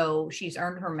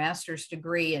earned her master's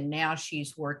degree, and now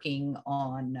she's working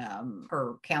on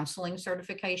her counseling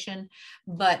certification.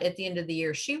 But at the end of the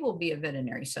year, she will be a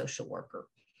veterinary social worker.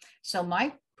 So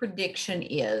my prediction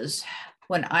is,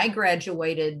 when I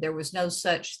graduated, there was no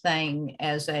such thing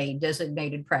as a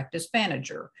designated practice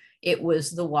manager. It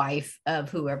was the wife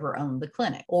of whoever owned the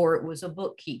clinic, or it was a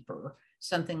bookkeeper,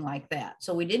 something like that.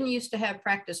 So we didn't used to have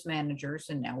practice managers,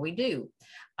 and now we do.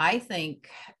 I think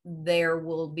there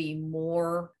will be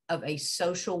more of a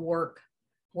social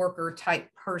worker type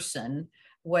person,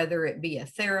 whether it be a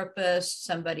therapist,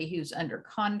 somebody who's under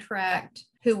contract,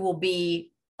 who will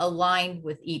be aligned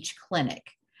with each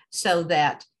clinic, so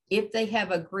that if they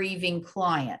have a grieving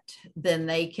client, then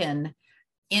they can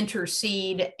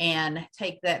intercede and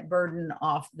take that burden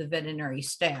off the veterinary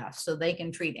staff, so they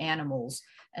can treat animals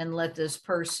and let this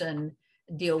person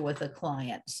deal with a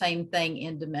client. Same thing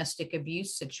in domestic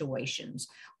abuse situations.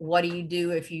 What do you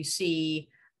do if you see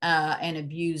an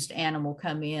abused animal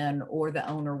come in, or the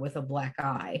owner with a black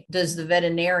eye? Does the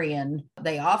veterinarian,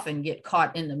 they often get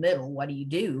caught in the middle. What do you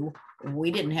do?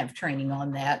 We didn't have training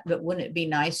on that, but wouldn't it be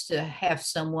nice to have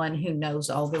someone who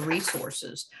knows all the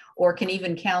resources, or can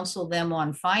even counsel them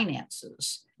on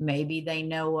finances? Maybe they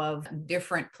know of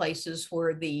different places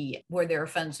where there are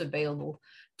funds available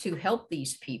to help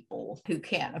these people who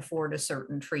can't afford a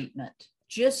certain treatment.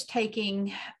 just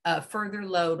taking a further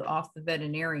load off the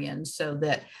veterinarians so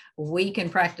that we can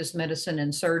practice medicine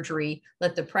and surgery,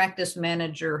 let the practice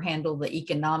manager handle the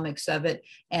economics of it,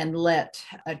 and let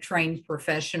a trained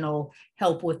professional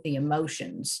help with the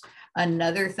emotions.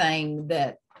 Another thing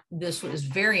that this was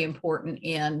very important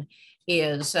in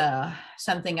is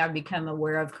something I've become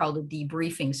aware of called a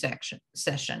debriefing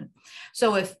session.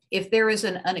 So if there is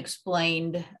an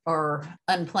unexplained or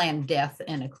unplanned death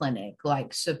in a clinic,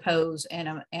 like suppose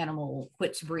an animal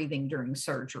quits breathing during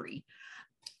surgery,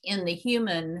 in the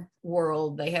human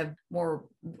world, they have more,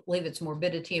 I believe it's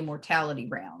morbidity and mortality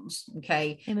rounds.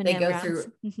 Okay. M&M they go rounds.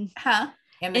 through,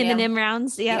 M&M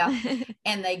rounds. Yeah.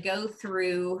 And they go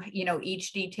through,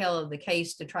 each detail of the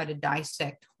case to try to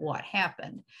dissect what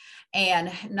happened.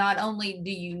 And not only do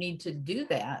you need to do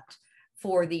that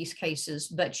for these cases,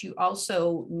 but you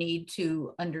also need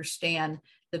to understand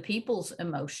the people's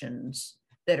emotions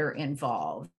that are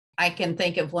involved. I can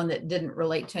think of one that didn't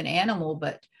relate to an animal,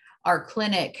 but our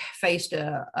clinic faced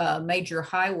a major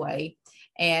highway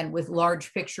and with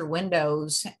large picture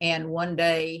windows. And one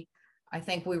day, I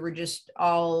think we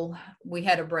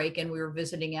had a break and we were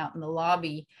visiting out in the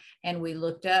lobby, and we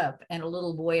looked up and a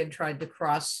little boy had tried to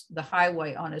cross the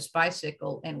highway on his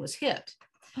bicycle and was hit.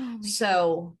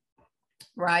 So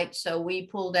we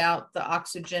pulled out the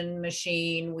oxygen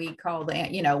machine. We called,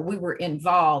 we were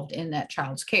involved in that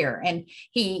child's care, and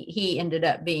he ended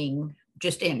up being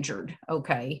just injured.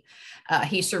 Okay.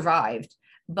 He survived,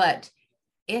 but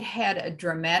it had a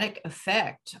dramatic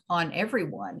effect on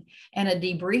everyone. And a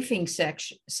debriefing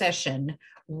session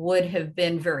would have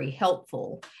been very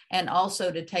helpful. And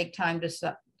also to take time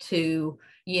to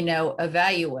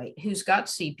evaluate who's got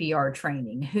CPR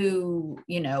training, who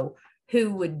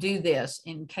would do this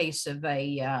in case of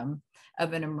an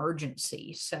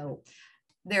emergency. So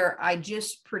I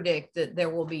just predict that there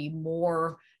will be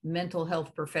more mental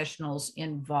health professionals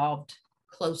involved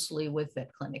closely with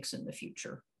vet clinics in the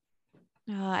future.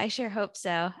 Oh, I sure hope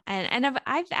so. And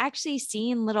I've actually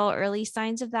seen little early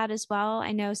signs of that as well.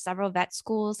 I know several vet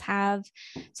schools have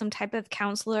some type of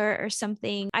counselor or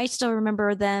something. I still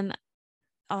remember them.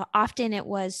 Often it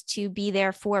was to be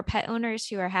there for pet owners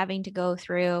who are having to go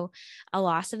through a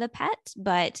loss of a pet,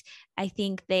 but I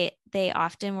think they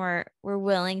often were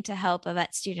willing to help a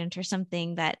vet student or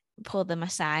something that pulled them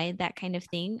aside, that kind of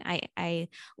thing. I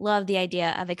love the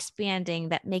idea of expanding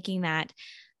that, making that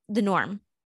the norm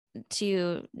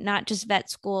to not just vet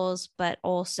schools, but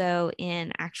also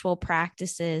in actual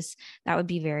practices. That would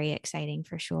be very exciting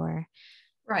for sure.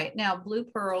 Right. Now, Blue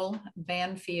Pearl,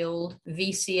 Banfield,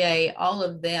 VCA, all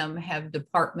of them have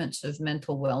departments of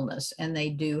mental wellness, and they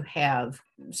do have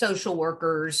social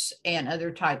workers and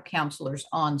other type counselors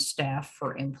on staff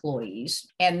for employees.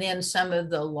 And then some of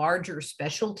the larger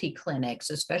specialty clinics,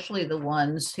 especially the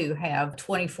ones who have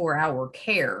 24-hour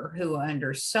care, who are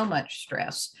under so much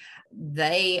stress,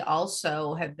 they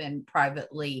also have been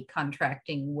privately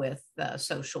contracting with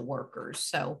social workers.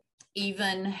 So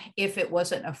even if it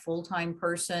wasn't a full-time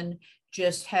person,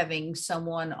 just having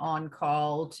someone on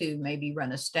call to maybe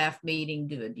run a staff meeting,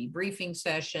 do a debriefing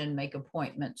session, make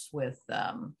appointments with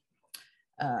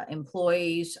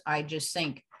employees, I just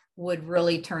think would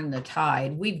really turn the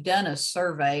tide. We've done a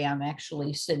survey. I'm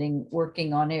actually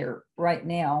working on it right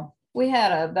now. We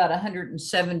had about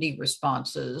 170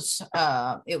 responses.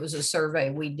 It was a survey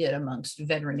we did amongst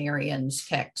veterinarians,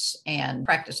 techs, and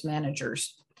practice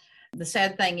managers. The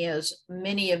sad thing is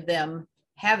many of them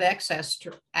have access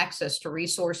to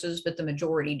resources, but the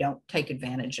majority don't take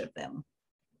advantage of them.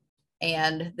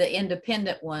 And the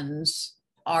independent ones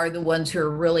are the ones who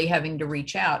are really having to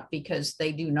reach out because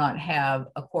they do not have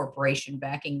a corporation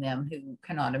backing them who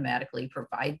can automatically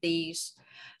provide these.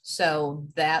 So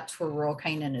that's where Royal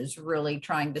Canin is really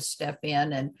trying to step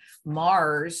in. And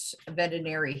Mars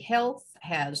Veterinary Health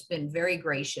has been very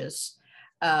gracious.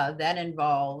 That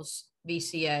involves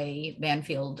VCA,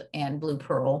 Banfield, and Blue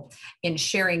Pearl in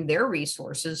sharing their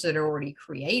resources that are already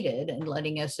created and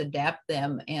letting us adapt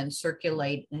them and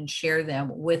circulate and share them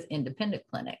with independent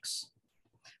clinics.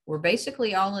 We're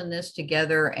basically all in this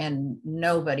together, and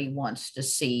nobody wants to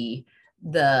see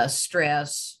the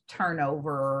stress,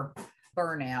 turnover,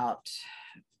 burnout,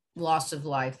 loss of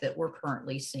life that we're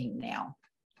currently seeing now.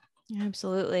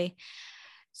 Absolutely.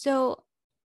 So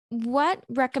what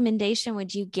recommendation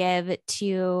would you give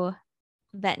to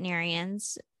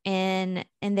veterinarians in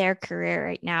their career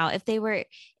right now? If they were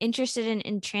interested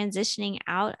in transitioning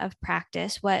out of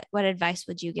practice, what advice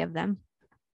would you give them?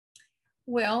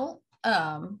 Well,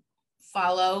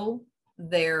 follow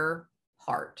their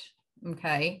heart.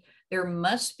 Okay. there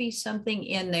must be something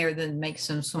in there that makes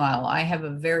them smile. I have a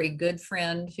very good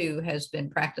friend who has been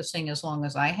practicing as long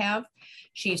as I have.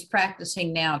 She's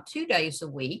practicing now 2 days a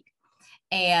week,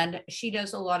 and she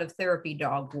does a lot of therapy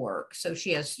dog work. So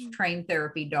she has trained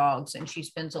therapy dogs, and she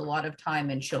spends a lot of time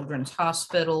in children's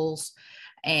hospitals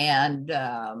and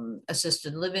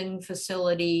assisted living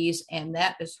facilities. And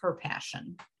that is her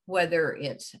passion, whether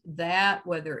it's that,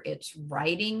 whether it's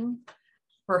writing,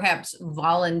 perhaps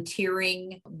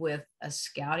volunteering with a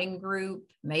scouting group.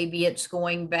 Maybe it's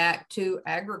going back to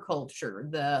agriculture.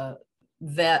 The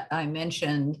vet I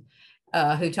mentioned,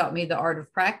 who taught me the art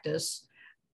of practice,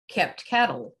 kept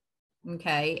cattle.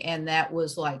 Okay. And that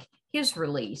was like his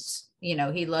release. You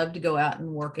know, he loved to go out and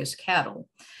work his cattle.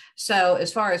 So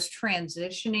as far as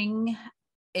transitioning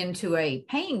into a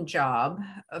paying job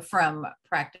from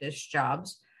practice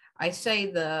jobs, I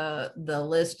say the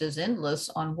list is endless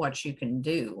on what you can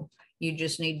do. You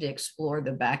just need to explore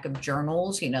the back of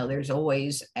journals. You know, there's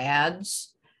always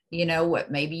ads. You know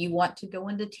what, maybe you want to go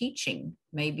into teaching.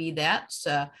 Maybe that's,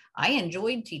 I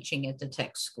enjoyed teaching at the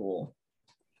tech school.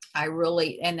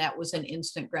 And that was an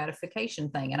instant gratification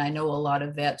thing. And I know a lot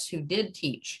of vets who did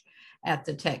teach at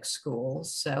the tech school.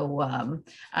 So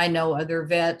I know other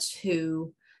vets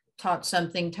who taught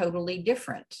something totally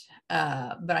different.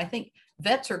 But I think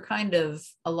vets are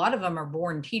a lot of them are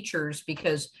born teachers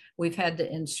because we've had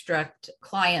to instruct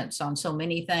clients on so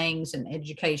many things and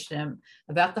educate them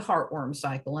about the heartworm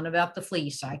cycle and about the flea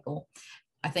cycle.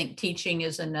 I think teaching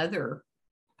is another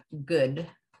good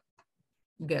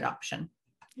option.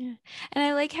 Yeah. And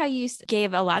I like how you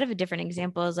gave a lot of different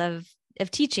examples of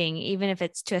teaching, even if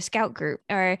it's to a scout group,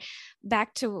 or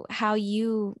back to how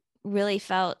you really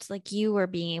felt like you were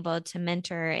being able to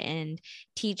mentor and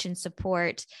teach and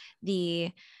support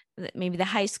maybe the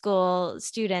high school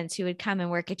students who would come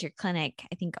and work at your clinic.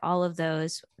 I think all of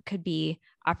those could be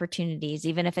opportunities,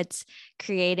 even if it's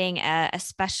creating a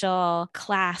special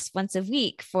class once a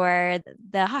week for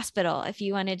the hospital. If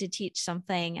you wanted to teach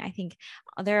something, I think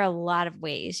there are a lot of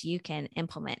ways you can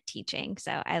implement teaching.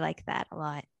 So I like that a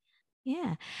lot.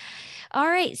 Yeah. All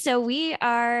right. So we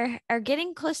are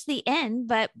getting close to the end,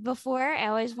 but before, I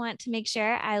always want to make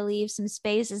sure I leave some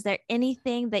space. Is there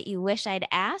anything that you wish I'd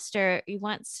asked or you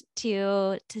want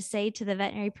to say to the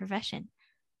veterinary profession?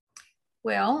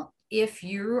 Well, if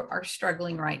you are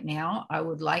struggling right now, I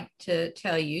would like to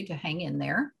tell you to hang in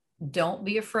there. Don't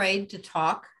be afraid to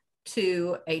talk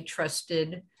to a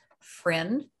trusted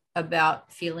friend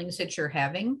about feelings that you're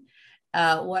having.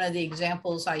 One of the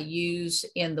examples I use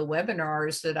in the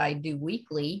webinars that I do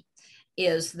weekly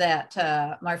is that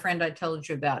my friend I told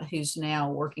you about, who's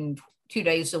now working 2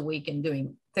 days a week and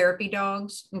doing therapy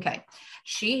dogs. Okay.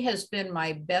 She has been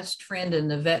my best friend in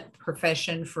the vet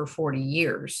profession for 40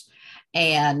 years.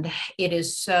 And it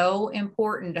is so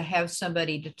important to have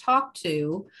somebody to talk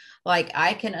to. Like,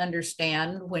 I can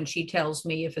understand when she tells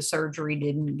me if a surgery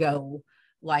didn't go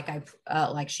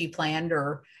like she planned,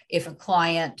 or if a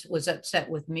client was upset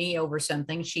with me over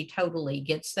something. She totally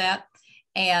gets that.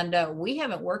 And we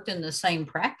haven't worked in the same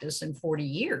practice in 40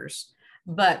 years,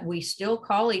 but we still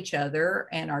call each other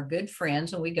and are good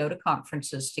friends, and we go to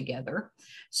conferences together.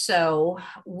 So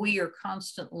we are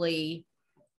constantly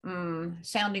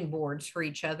sounding boards for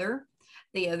each other.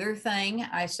 The other thing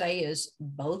I say is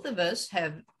both of us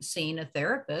have seen a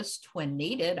therapist when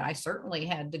needed. I certainly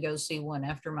had to go see one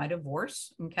after my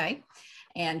divorce. Okay.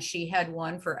 And she had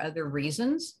one for other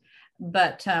reasons.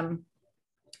 But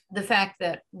the fact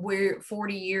that we're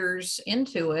 40 years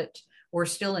into it, we're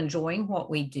still enjoying what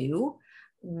we do.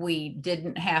 We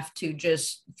didn't have to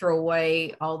just throw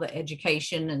away all the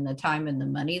education and the time and the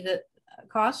money that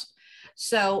cost.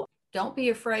 So don't be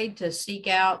afraid to seek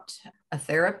out a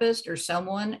therapist or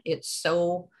someone. It's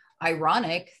so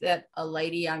ironic that a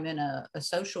lady I'm in a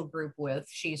social group with,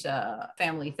 she's a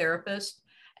family therapist.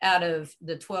 Out of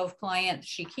the 12 clients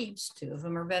she keeps, 2 of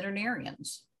them are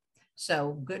veterinarians.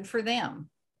 So good for them.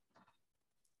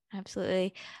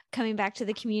 Absolutely. Coming back to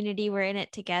the community, we're in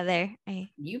it together.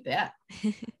 You bet.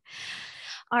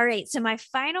 All right. So my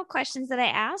final questions that I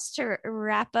asked to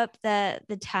wrap up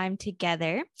the time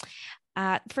together.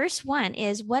 First one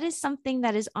is, what is something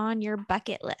that is on your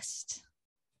bucket list?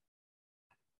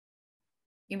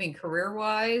 You mean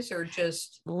career-wise or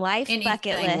just life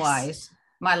bucket list wise?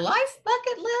 My life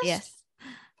bucket list? Yes.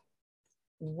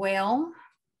 Well,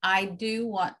 I do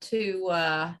want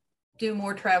to do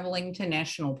more traveling to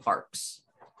national parks.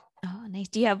 Oh, nice.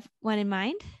 Do you have one in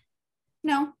mind?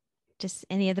 No. Just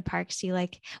any of the parks you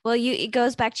like? Well, it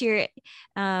goes back to your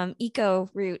eco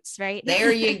roots, right?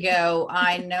 There you go.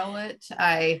 I know it.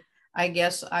 I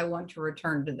guess I want to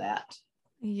return to that.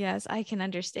 Yes, I can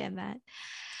understand that.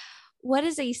 What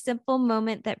is a simple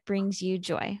moment that brings you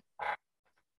joy?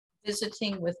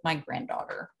 Visiting with my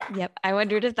granddaughter. Yep. I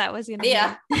wondered if that was going to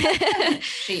Yeah. be.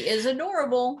 She is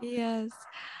adorable. Yes.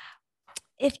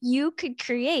 If you could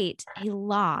create a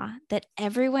law that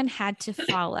everyone had to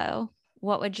follow,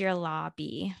 what would your law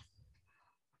be?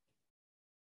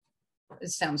 It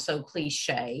sounds so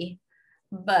cliche,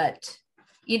 but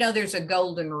there's a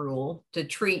golden rule to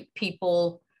treat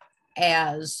people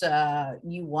as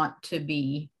you want to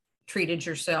be treated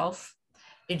yourself.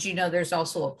 Did you know there's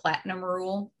also a platinum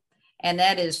rule? And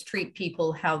that is treat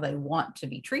people how they want to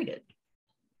be treated.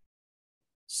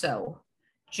 So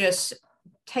just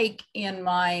take in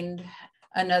mind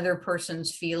another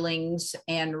person's feelings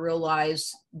and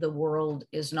realize the world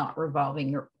is not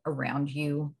revolving around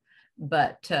you,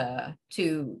 but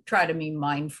to try to be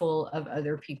mindful of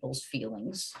other people's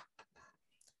feelings.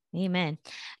 Amen.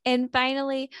 And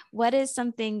finally, what is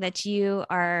something that you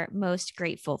are most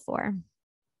grateful for?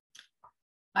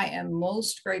 I am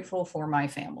most grateful for my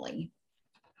family.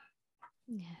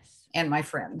 Yes. And my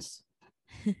friends.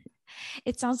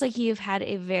 It sounds like you've had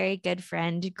a very good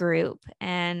friend group,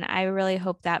 and I really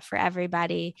hope that for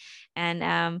everybody.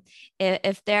 And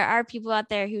if there are people out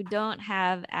there who don't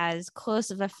have as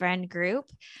close of a friend group,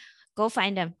 go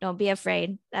find them. Don't be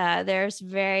afraid. There's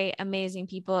very amazing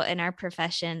people in our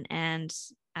profession, and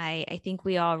I think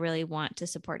we all really want to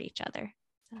support each other.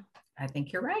 So. I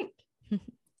think you're right.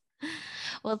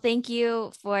 Well, thank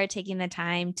you for taking the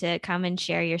time to come and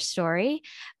share your story.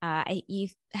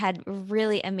 You've had a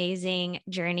really amazing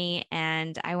journey,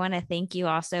 and I want to thank you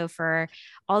also for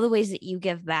all the ways that you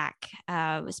give back,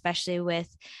 especially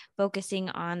with focusing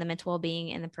on the mental well-being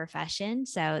in the profession.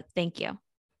 So thank you.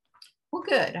 Well,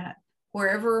 good.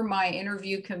 Wherever my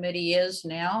interview committee is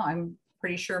now, I'm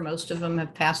pretty sure most of them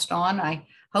have passed on. I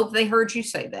hope they heard you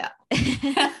say that.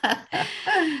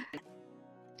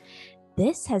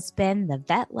 This has been the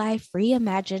Vet Life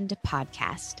Reimagined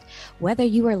podcast. Whether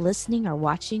you are listening or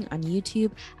watching on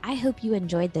YouTube, I hope you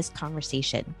enjoyed this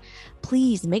conversation.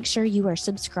 Please make sure you are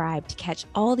subscribed to catch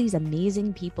all these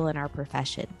amazing people in our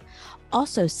profession.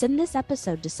 Also, send this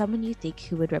episode to someone you think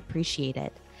who would appreciate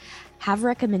it. Have a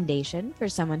recommendation for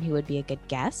someone who would be a good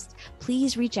guest?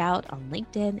 Please reach out on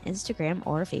LinkedIn, Instagram,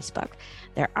 or Facebook.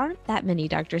 There aren't that many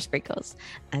Dr. Sprinkles.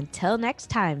 Until next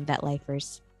time, Vet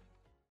Lifers.